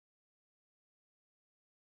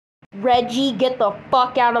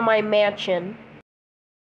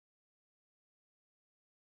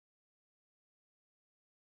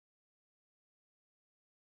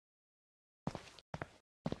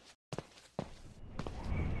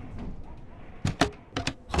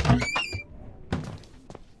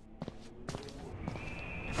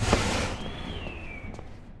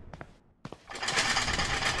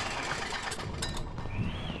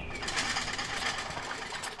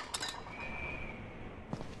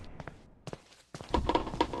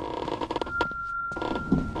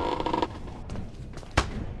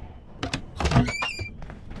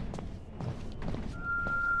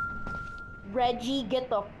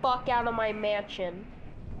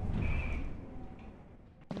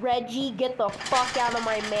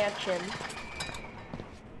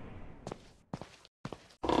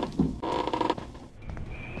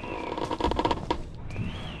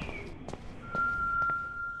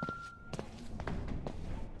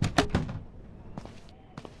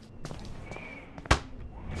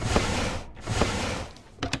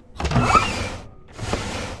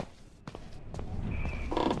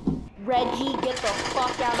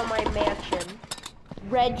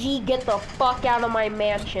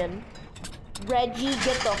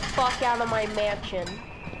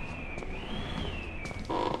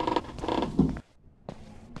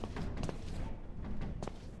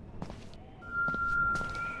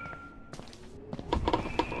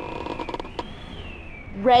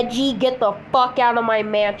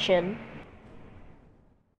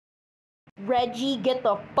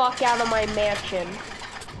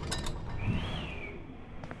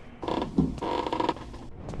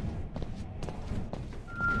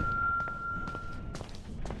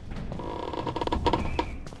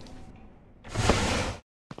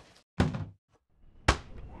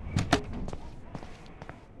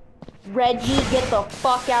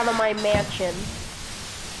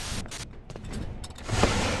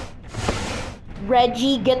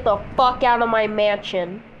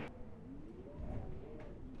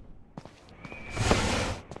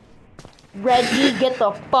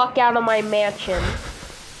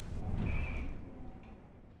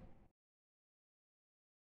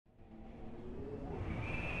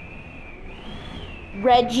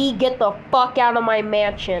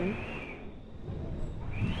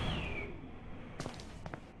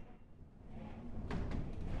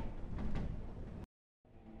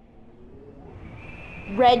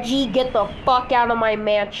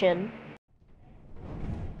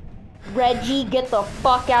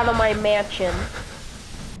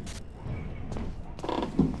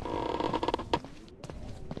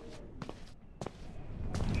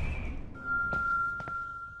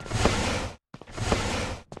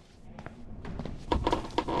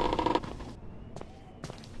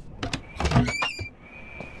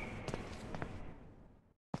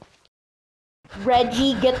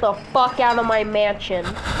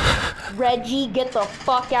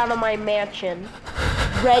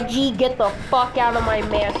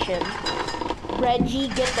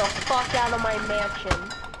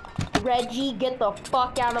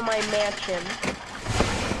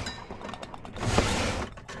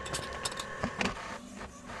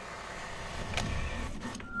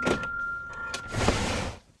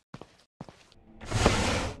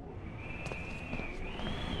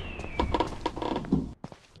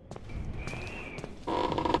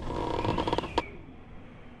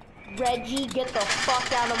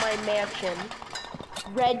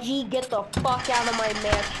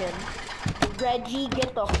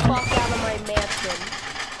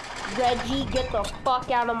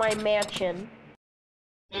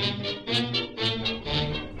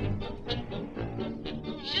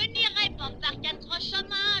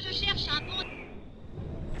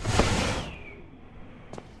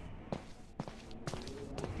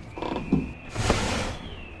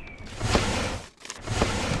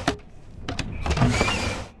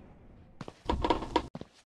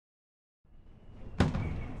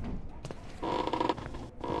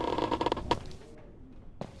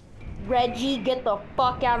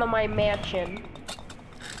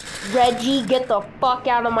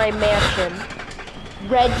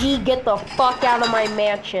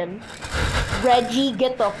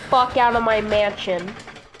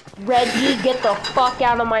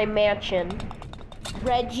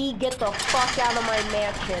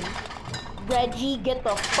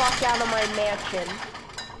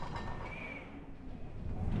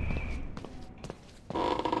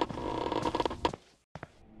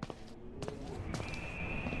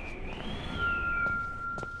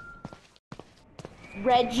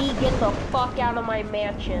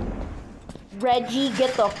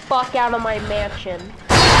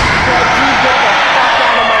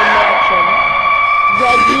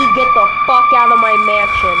Reggie, get the fuck out of my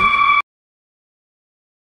mansion.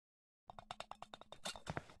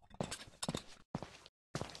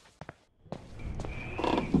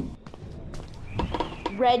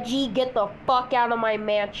 Reggie, get the fuck out of my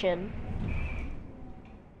mansion.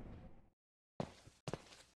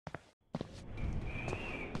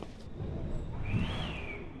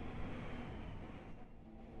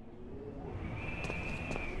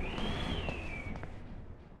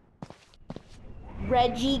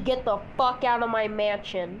 Reggie, get the fuck out of my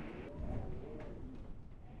mansion.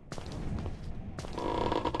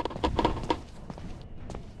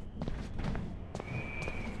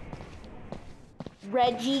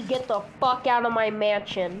 Reggie, get the fuck out of my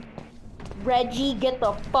mansion. Reggie, get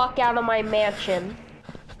the fuck out of my mansion.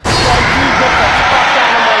 Reggie, get the fuck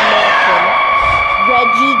out of my mansion.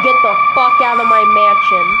 Reggie, get the fuck out of my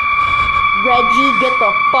mansion. Reggie, get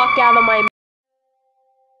the fuck out of my